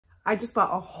I just bought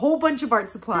a whole bunch of art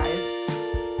supplies.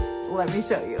 Let me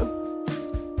show you.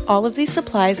 All of these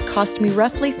supplies cost me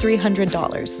roughly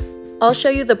 $300. I'll show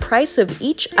you the price of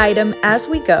each item as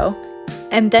we go,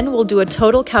 and then we'll do a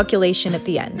total calculation at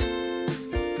the end.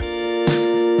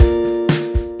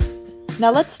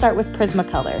 Now let's start with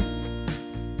Prismacolor.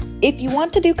 If you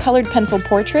want to do colored pencil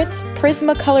portraits,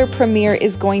 Prismacolor Premier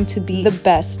is going to be the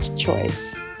best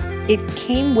choice. It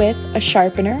came with a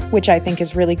sharpener, which I think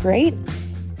is really great,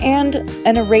 and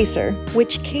an eraser,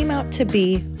 which came out to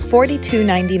be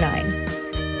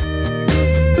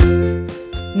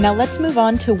 $42.99. Now let's move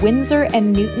on to Winsor &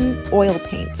 Newton oil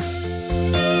paints.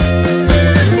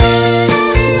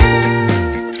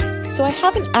 So I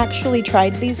haven't actually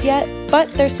tried these yet,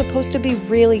 but they're supposed to be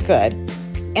really good.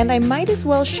 And I might as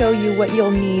well show you what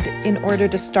you'll need in order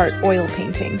to start oil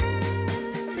painting.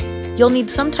 You'll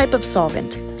need some type of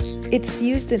solvant. It's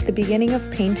used at the beginning of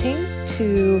painting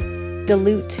to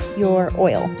dilute your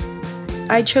oil.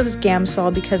 I chose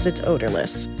Gamsol because it's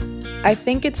odorless. I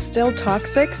think it's still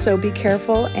toxic, so be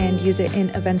careful and use it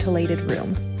in a ventilated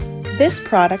room. This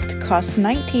product costs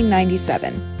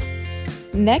 $19.97.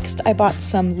 Next, I bought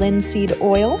some Linseed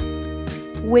Oil,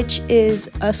 which is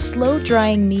a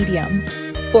slow-drying medium.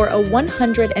 For a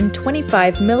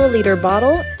 125 milliliter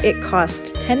bottle, it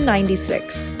cost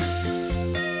 $10.96.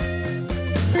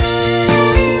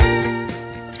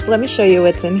 Let me show you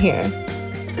what's in here.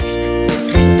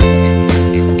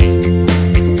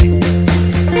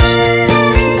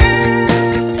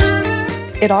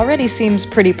 It already seems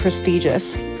pretty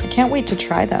prestigious. I can't wait to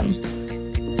try them.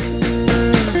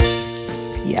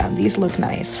 Yeah, these look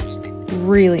nice.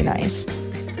 Really nice.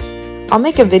 I'll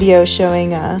make a video showing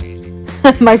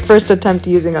my first attempt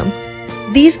using them.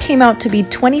 These came out to be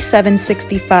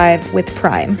 $27.65 with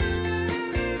Prime.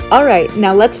 Alright,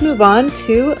 now let's move on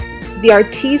to the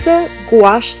Arteza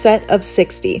Gouache Set of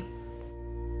 60.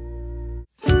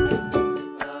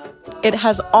 It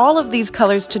has all of these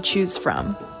colors to choose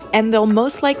from, and they'll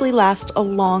most likely last a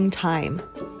long time.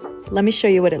 Let me show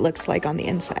you what it looks like on the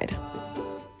inside.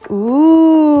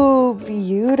 Ooh,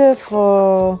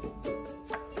 beautiful.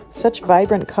 Such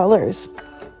vibrant colors.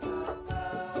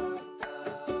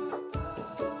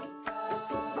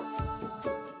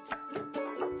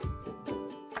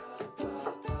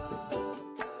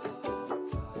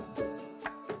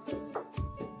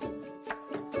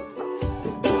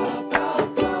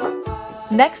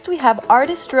 Next, we have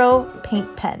Artistro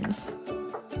paint pens.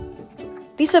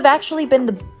 These have actually been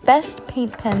the best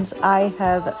paint pens I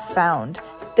have found.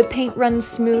 The paint runs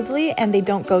smoothly and they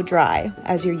don't go dry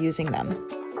as you're using them.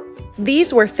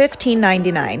 These were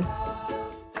 $15.99.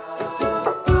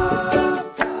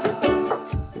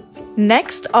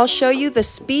 Next, I'll show you the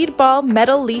Speedball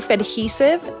metal leaf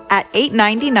adhesive at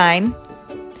 $8.99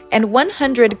 and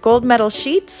 100 gold metal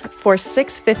sheets for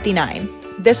 $6.59.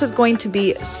 This is going to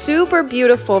be super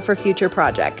beautiful for future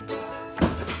projects.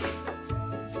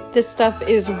 This stuff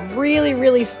is really,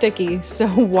 really sticky, so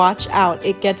watch out.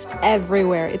 It gets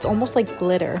everywhere. It's almost like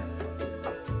glitter.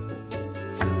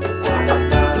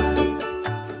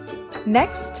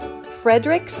 Next,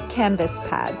 Fredricks Canvas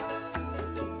Pad.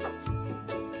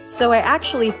 So I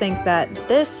actually think that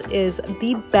this is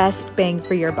the best bang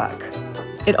for your buck.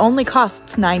 It only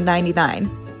costs $9.99.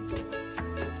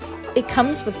 It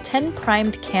comes with 10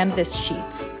 primed canvas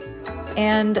sheets,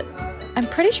 and I'm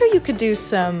pretty sure you could do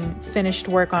some finished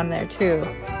work on there too.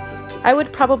 I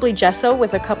would probably gesso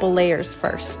with a couple layers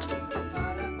first.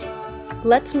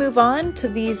 Let's move on to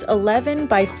these 11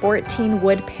 by 14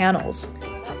 wood panels.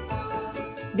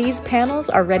 These panels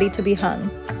are ready to be hung.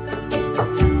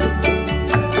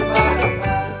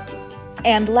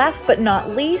 And last but not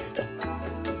least,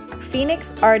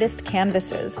 Phoenix Artist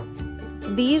Canvases.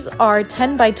 These are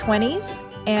 10 by 20s,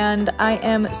 and I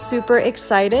am super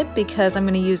excited because I'm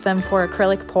going to use them for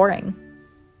acrylic pouring.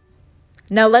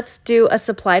 Now let's do a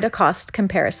supply to cost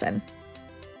comparison.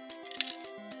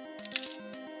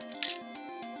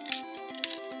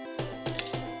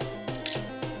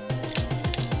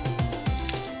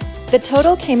 The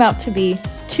total came out to be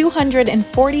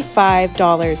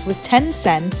 $245 with 10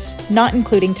 cents, not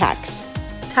including tax.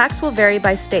 Tax will vary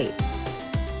by state.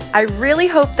 I really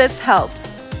hope this helps.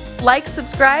 Like,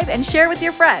 subscribe, and share with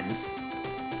your friends.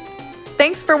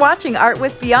 Thanks for watching Art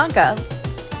with Bianca.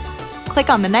 Click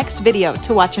on the next video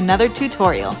to watch another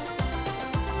tutorial.